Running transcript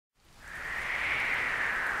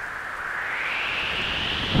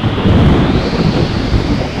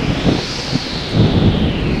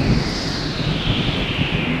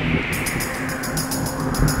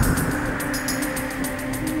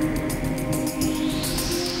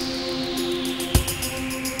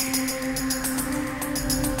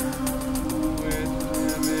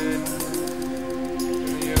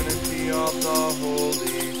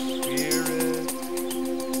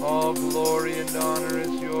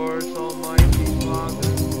yours, Almighty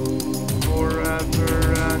Father,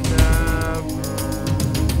 forever and ever.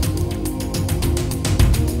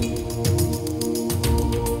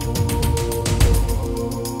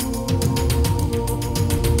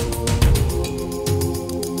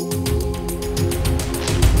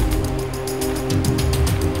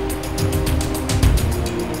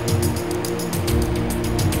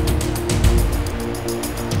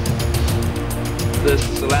 This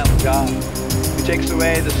is the Lamb of God, who takes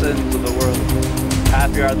away the sins of the world.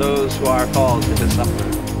 Happy are those who are called to his supper.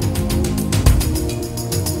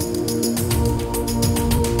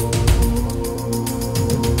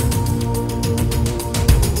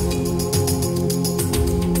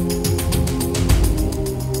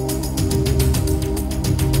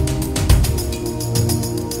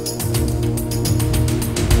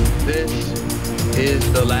 This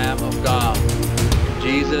is the Lamb of God,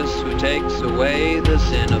 Jesus who takes away the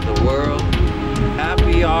sin of the world.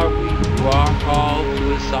 Happy are we who are called to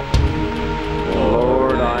his supper.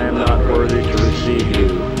 Lord, I am not worthy to receive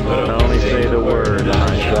you, but only say the word, and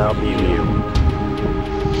I shall be healed.